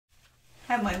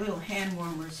have my little hand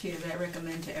warmers here that I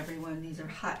recommend to everyone. These are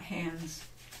hot hands.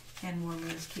 Hand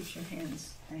warmers keeps your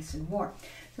hands nice and warm.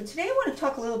 So today I want to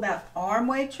talk a little about arm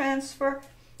weight transfer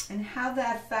and how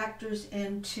that factors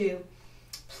into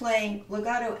playing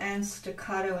legato and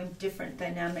staccato in different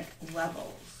dynamic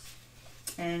levels.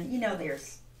 And you know,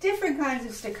 there's different kinds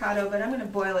of staccato, but I'm going to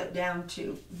boil it down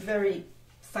to very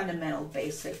fundamental,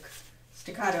 basic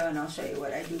staccato, and I'll show you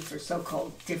what I do for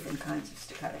so-called different kinds of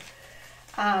staccato.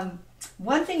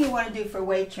 One thing you want to do for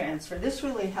weight transfer, this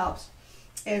really helps,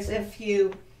 is if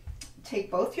you take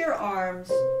both your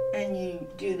arms and you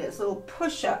do this little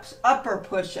push-ups, upper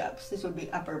push-ups. This would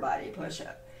be upper body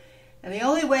push-up. And the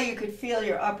only way you could feel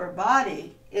your upper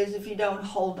body is if you don't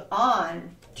hold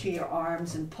on to your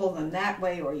arms and pull them that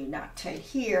way, or you not tight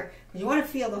here, because you want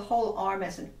to feel the whole arm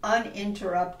as an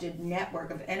uninterrupted network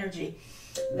of energy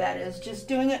that is just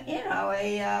doing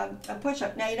a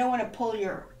push-up. Now you don't want to pull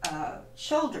your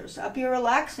shoulders up. You're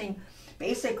relaxing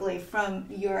basically from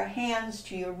your hands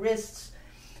to your wrists,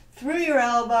 through your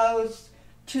elbows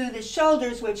to the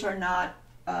shoulders, which are not,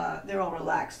 they're all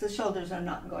relaxed. The shoulders are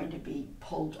not going to be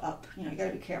pulled up. You know, you got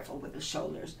to be careful with the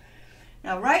shoulders.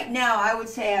 Now, right now, I would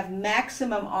say I have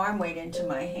maximum arm weight into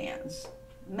my hands.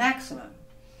 Maximum.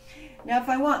 Now, if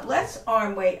I want less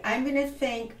arm weight, I'm going to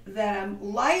think that I'm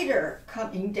lighter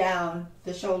coming down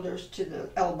the shoulders to the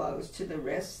elbows to the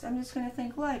wrists. I'm just going to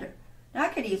think lighter. Now, I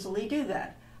could easily do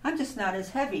that. I'm just not as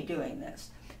heavy doing this.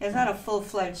 It's not a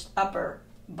full-fledged upper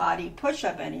body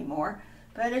push-up anymore,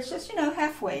 but it's just, you know,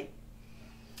 half weight.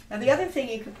 Now, the other thing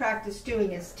you could practice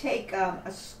doing is take a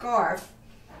scarf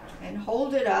and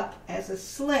hold it up as a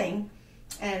sling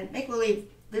and make believe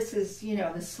this is, you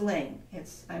know, the sling.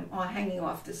 I'm hanging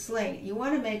off the sling. You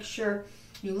want to make sure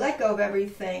you let go of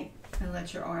everything and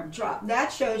let your arm drop.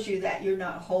 That shows you that you're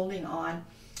not holding on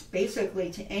basically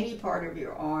to any part of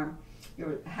your arm.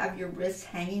 You have your wrists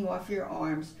hanging off your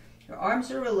arms. Your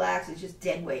arms are relaxed. It's just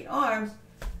dead weight arms,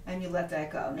 and you let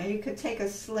that go. Now you could take a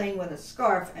sling with a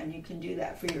scarf, and you can do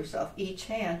that for yourself, each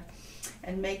hand,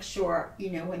 and make sure, you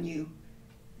know, when you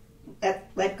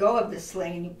let go of the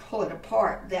sling and you pull it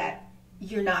apart, that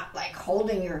you're not like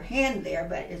holding your hand there,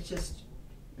 but it's just,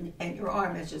 and your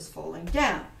arm is just falling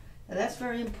down. Now that's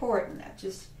very important. That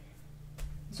just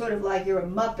sort of like you're a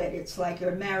Muppet. It's like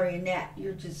you're a marionette.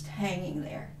 You're just hanging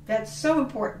there. That's so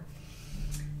important.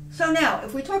 So now,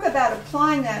 if we talk about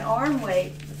applying that arm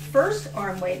weight, the first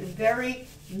arm weight, the very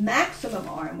maximum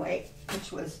arm weight,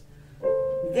 which was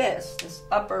this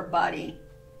upper body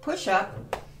push-up,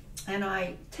 and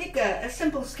I take a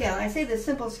simple scale, and I say the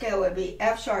simple scale would be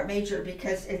F sharp major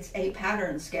because it's a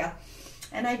pattern scale,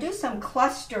 and I do some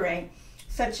clustering,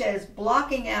 such as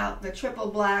blocking out the triple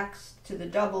blacks to the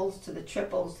doubles, to the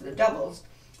triples, to the doubles.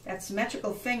 That's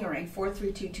symmetrical fingering, 4,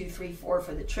 3, 2, 2, 3, 4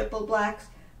 for the triple blacks,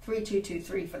 3, 2, 2,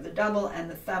 3 for the double,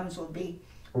 and the thumbs will be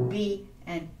B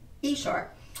and E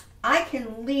sharp. I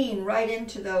can lean right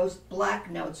into those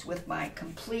black notes with my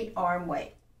complete arm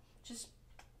weight. Just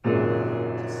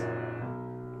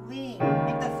lean,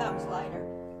 make the thumbs lighter.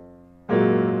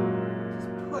 Just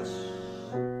push.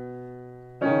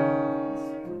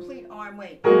 Complete arm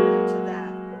weight into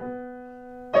that.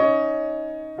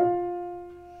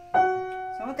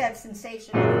 So I want that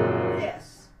sensation of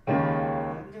this.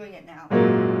 I'm doing it now.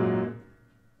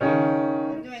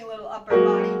 I'm doing a little upper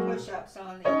body push-ups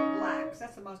on the blacks.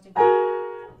 That's the most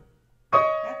important.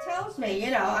 That tells me,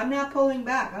 you know, I'm not pulling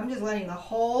back. I'm just letting the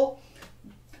whole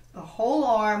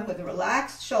arm with the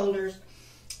relaxed shoulders,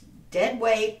 dead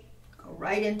weight, go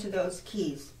right into those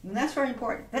keys. And that's very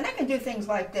important. Then I can do things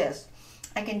like this.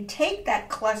 I can take that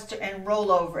cluster and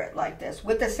roll over it like this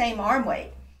with the same arm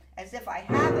weight, as if I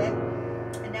have it,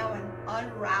 and now I'm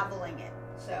unraveling it.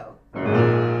 So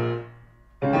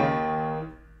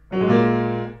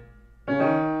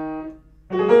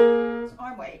it's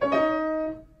arm weight.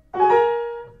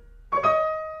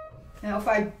 Now if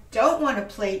I don't want to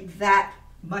play that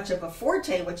much of a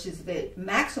forte, which is the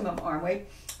maximum arm weight,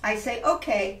 I say,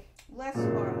 okay, less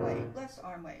arm weight, less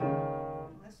arm weight,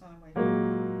 less arm weight,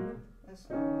 less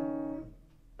arm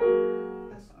weight,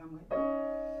 less arm weight.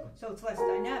 So it's less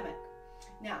dynamic.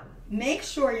 Now, make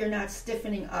sure you're not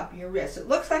stiffening up your wrist. It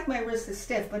looks like my wrist is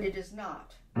stiff, but it is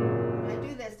not. When I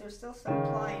do this, there's still some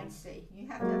pliancy. You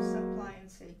have to have some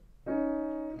pliancy.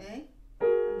 Okay?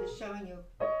 I'm just showing you.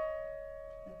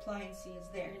 Pliancy is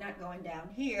there. You're not going down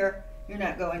here, you're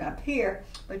not going up here,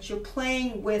 but you're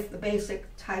playing with the basic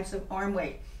types of arm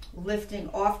weight, lifting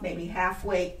off maybe half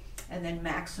weight and then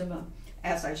maximum,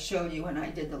 as I showed you when I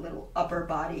did the little upper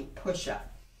body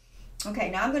push-up.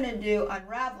 Okay, now I'm going to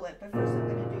unravel it, but first I'm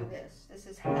going to do this. This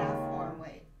is half arm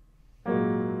weight.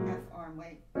 Half arm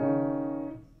weight.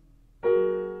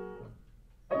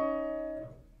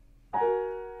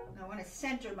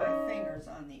 center my fingers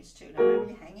on these two. Now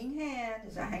remember, hanging hand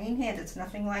is a hanging hand. It's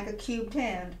nothing like a cubed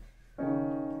hand.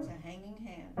 It's a hanging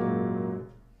hand.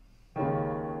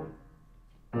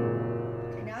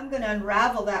 Okay, now I'm going to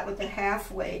unravel that with the half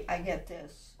weight. I get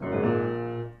this.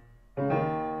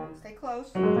 Stay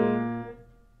close. And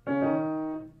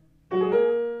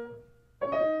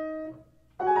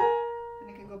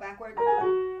it can go backward.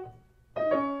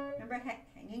 Remember,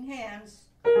 hanging hands.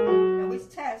 You always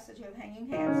test that you have hanging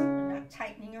hands. You're not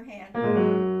tightening your hand.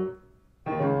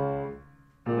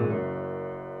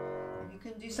 And you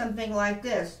can do something like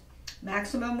this.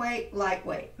 Maximum weight,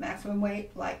 lightweight. Maximum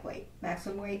weight, lightweight.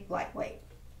 Maximum weight, lightweight.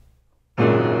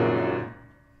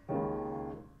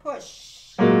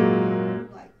 Push.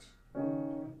 Light.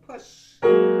 Push.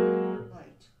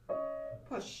 Light.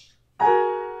 Push.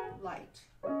 Light.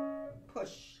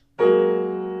 Push. You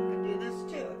can do this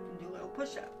too. You can do a little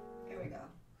push-up. Here we go.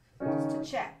 Just to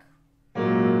check.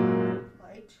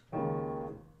 Light.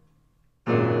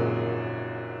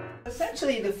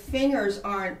 Essentially, the fingers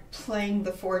aren't playing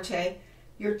the forte.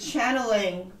 You're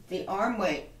channeling the arm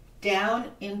weight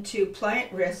down into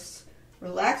pliant wrists,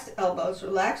 relaxed elbows,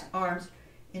 relaxed arms,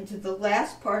 into the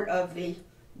last part of the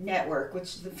network, which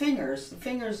is the fingers. The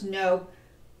fingers know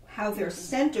how they're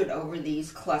centered over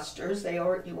these clusters. You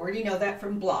already know that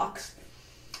from blocks.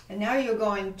 And now you're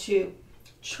going to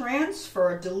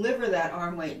deliver that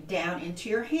arm weight down into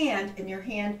your hand, and your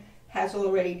hand has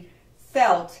already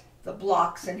felt the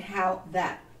blocks and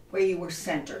where you were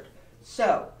centered.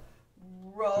 So,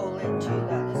 roll into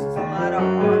that. This is a lot of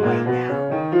arm weight now.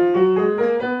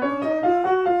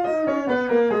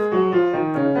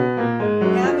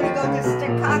 Now I'm going to go to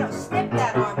staccato. Snip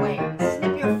that arm weight.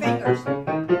 Snip your fingers.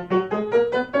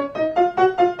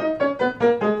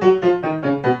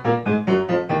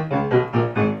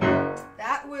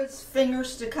 That was finger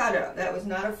staccato. That was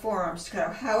not a forearm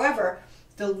staccato. However,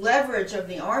 the leverage of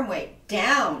the arm weight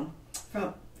down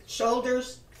from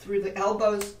shoulders through the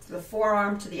elbows to the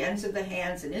forearm to the ends of the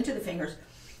hands and into the fingers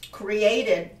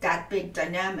created that big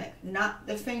dynamic, not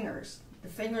the fingers. The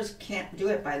fingers can't do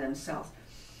it by themselves.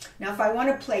 Now if I want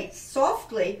to play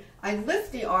softly, I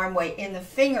lift the arm weight in the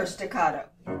finger staccato.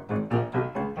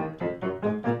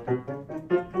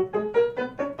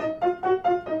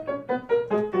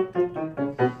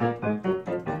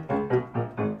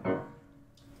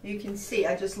 You can see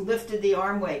I just lifted the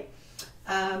arm weight,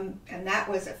 and that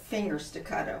was a finger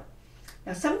staccato.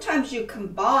 Now sometimes you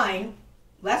combine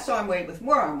less arm weight with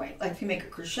more arm weight, like if you make a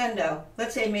crescendo.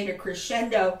 Let's say I made a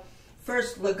crescendo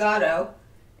first legato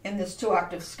in this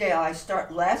 2-octave scale. I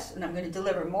start less and I'm going to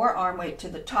deliver more arm weight to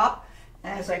the top.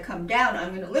 As I come down, I'm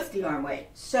going to lift the arm weight.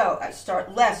 So I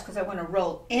start less because I want to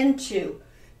roll into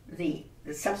the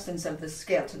substance of the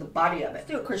scale, to the body of it.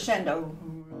 Do a crescendo.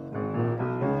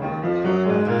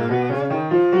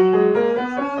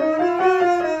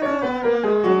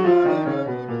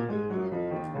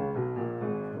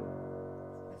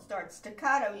 Start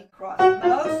staccato, you cross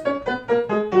most,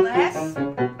 less,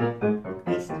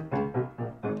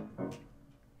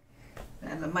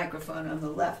 and the microphone on the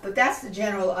left. But that's the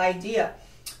general idea.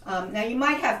 Now you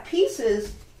might have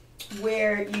pieces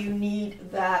where you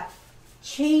need that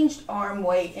changed arm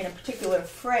weight in a particular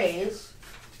phrase,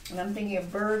 and I'm thinking of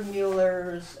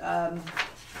Bergmüller's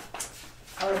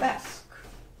arabesque,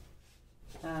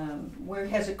 where it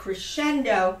has a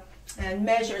crescendo and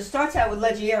measure. Starts out with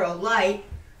leggero, light,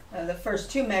 the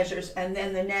first 2 measures, and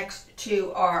then the next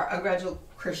 2 are a gradual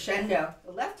crescendo.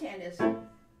 The left hand is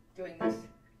doing this.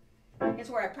 It's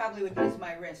where I probably would use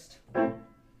my wrist.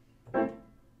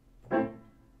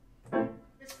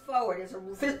 This forward is a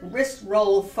wrist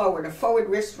roll forward, a forward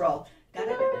wrist roll. Da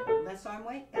 -da -da -da. Less arm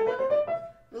weight. Da -da -da -da.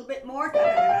 A little bit more. Da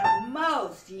 -da -da -da.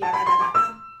 Most. Ya -da -da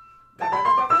 -da. Da -da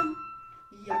 -da -da.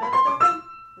 Ya -da -da -da.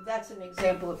 That's an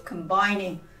example of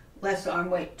combining less arm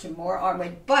weight to more arm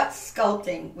weight, but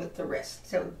sculpting with the wrist.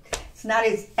 So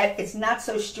it's not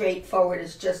so straightforward.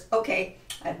 It's just, okay,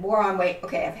 I have more arm weight.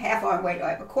 Okay, I have half arm weight. I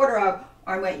have a quarter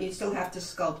arm weight. You still have to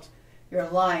sculpt your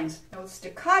lines. Now with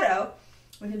staccato,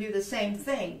 we can do the same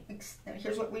thing.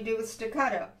 Here's what we do with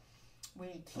staccato.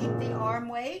 We keep the arm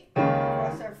weight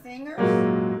across our fingers,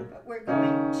 but we're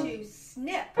going to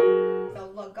snip the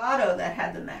legato that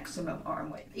had the maximum arm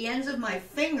weight. The ends of my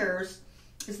fingers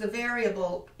is the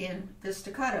variable in the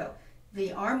staccato.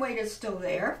 The arm weight is still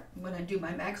there when I do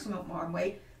my maximum arm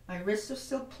weight. My wrists are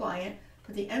still pliant,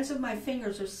 but the ends of my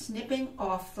fingers are snipping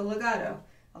off the legato.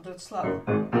 I'll do it slow.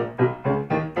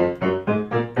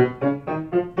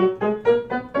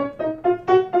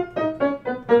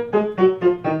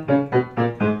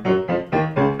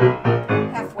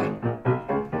 Halfway.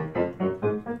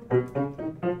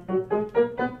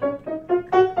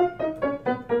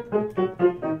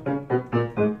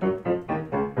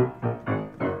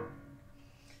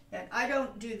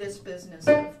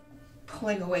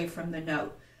 from the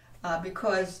note.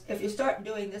 Because if you start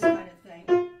doing this kind of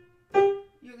thing,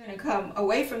 you're going to come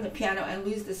away from the piano and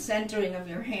lose the centering of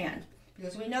your hand.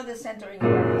 Because we know the centering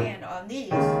of our hand on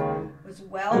these was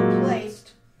well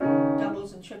placed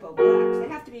doubles and triple blacks. They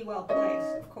have to be well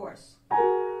placed, of course,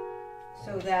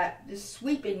 so that this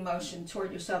sweeping motion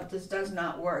toward yourself does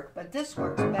not work. But this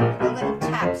works better. The little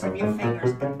taps of your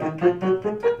fingers. Tap, tap, tap, tap,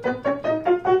 tap, tap, tap, tap, tap,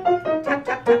 tap, tap,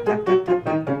 tap, tap, tap, tap.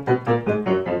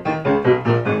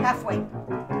 Halfway.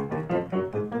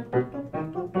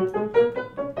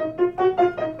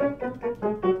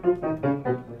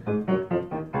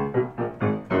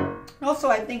 Also,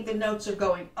 I think the notes are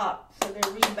going up, so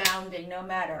they're rebounding no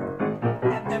matter.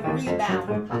 Have them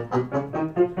rebound.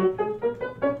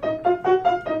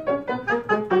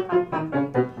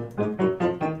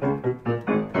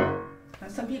 Now,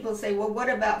 some people say, well, what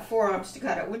about forearm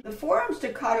staccato? The forearm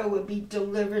staccato would be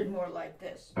delivered more like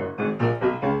this.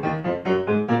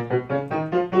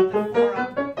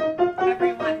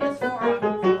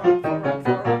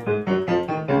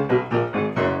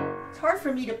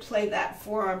 For me to play that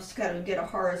forearm staccato and get a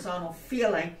horizontal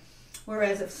feeling,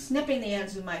 whereas if snipping the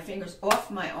ends of my fingers off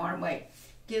my arm weight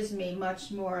gives me much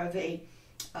more of a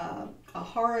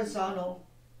horizontal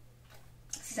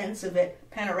sense of it,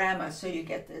 panorama, so you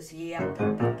get this, yeah,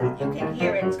 you can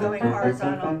hear it, it's going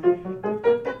horizontal.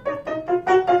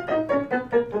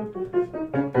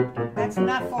 That's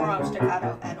not forearm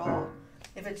staccato at all.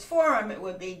 If it's forearm, it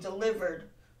would be delivered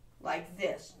like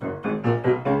this.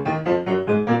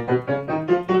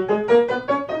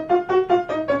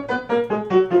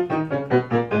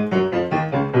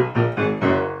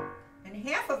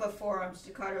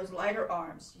 Staccato's lighter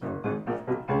arms,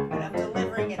 and I'm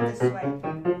delivering it this way.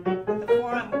 The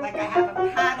forearm, like I have a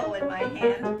paddle in my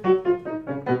hand.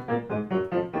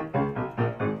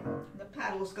 The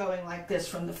paddle's going like this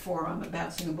from the forearm. I'm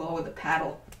bouncing a ball with a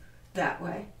paddle that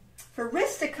way. For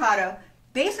wrist staccato,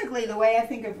 basically the way I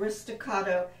think of wrist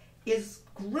staccato is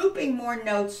grouping more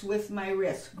notes with my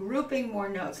wrist, grouping more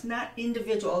notes, not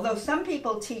individual. Although some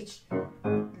people teach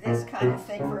this kind of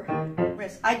thing for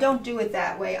wrist. I don't do it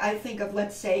that way. I think of,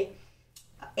 let's say,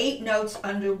 8 notes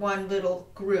under one little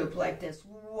group like this.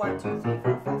 1, 2, 3,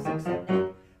 4, 5, 6, 7,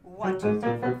 8. 1, 2,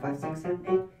 3, 4, 5, 6, 7,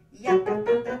 8. Yeah, da,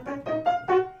 da, da, da, da,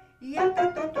 da. Yeah, da,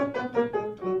 da, da, da, da,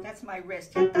 da. That's my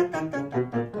wrist. Yeah, da, da, da, da,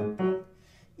 da, da.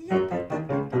 Yeah, da, da,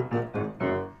 da, da,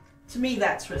 da. To me,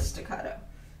 that's wrist staccato.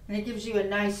 And it gives you a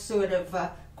nice sort of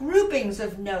groupings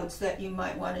of notes that you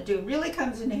might want to do. It really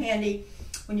comes in handy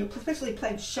when you're especially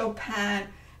playing Chopin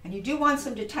and you do want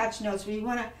some detached notes, but you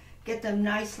want to get them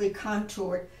nicely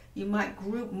contoured. You might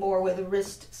group more with a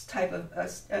wrist type of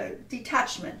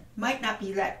detachment. Might not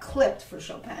be that clipped for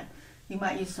Chopin. You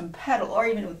might use some pedal, or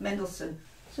even with Mendelssohn.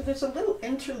 So there's a little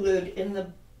interlude in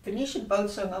the Venetian Boat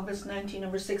Song, Opus 19,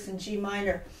 number 6 in G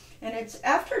minor. And it's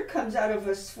after it comes out of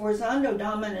a sforzando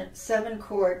dominant 7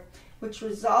 chord, which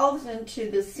resolves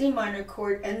into the C minor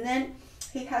chord, and then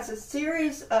he has a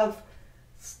series of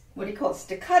what he calls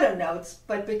staccato notes,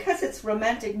 but because it's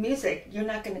romantic music, you're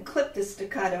not going to clip the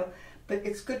staccato, but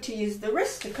it's good to use the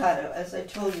wrist staccato, as I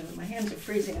told you. My hands are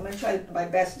freezing. I'm going to try my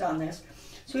best on this.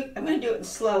 So I'm going to do it in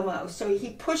slow-mo. So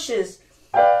he pushes,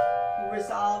 he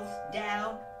resolves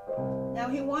down. Now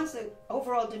he wants the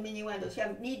overall diminuendo, so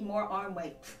you need more arm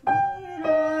weight.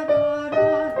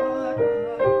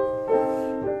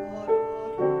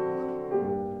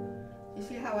 You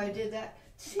see how I did that?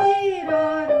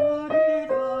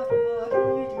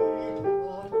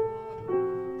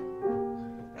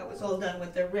 That was all done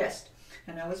with the wrist.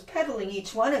 And I was pedaling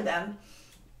each one of them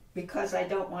because I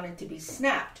don't want it to be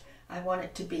snapped. I want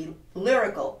it to be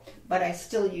lyrical, but I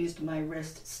still used my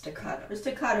wrist staccato. The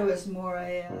staccato is more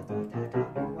a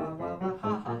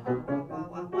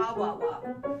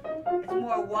it's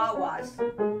more wah-wahs.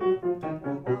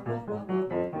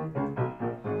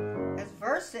 As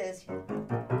verses,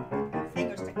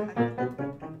 finger staccato.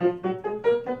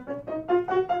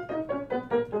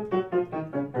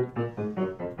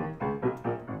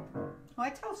 I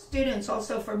tell students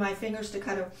also for my finger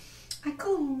staccato, I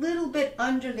go a little bit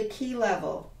under the key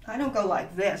level. I don't go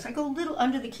like this. I go a little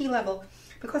under the key level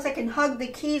because I can hug the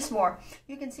keys more.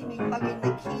 You can see me hugging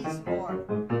the keys more.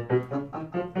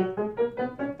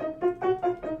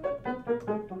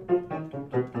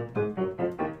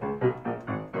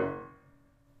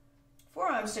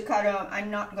 Forearm staccato, I'm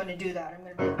not going to do that. I'm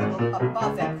going to be a little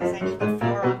above it because I need the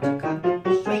forearm to come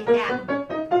straight at me.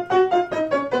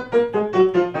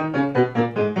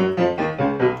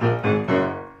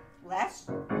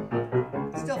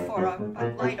 Still forearm,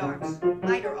 but lighter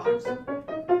arms.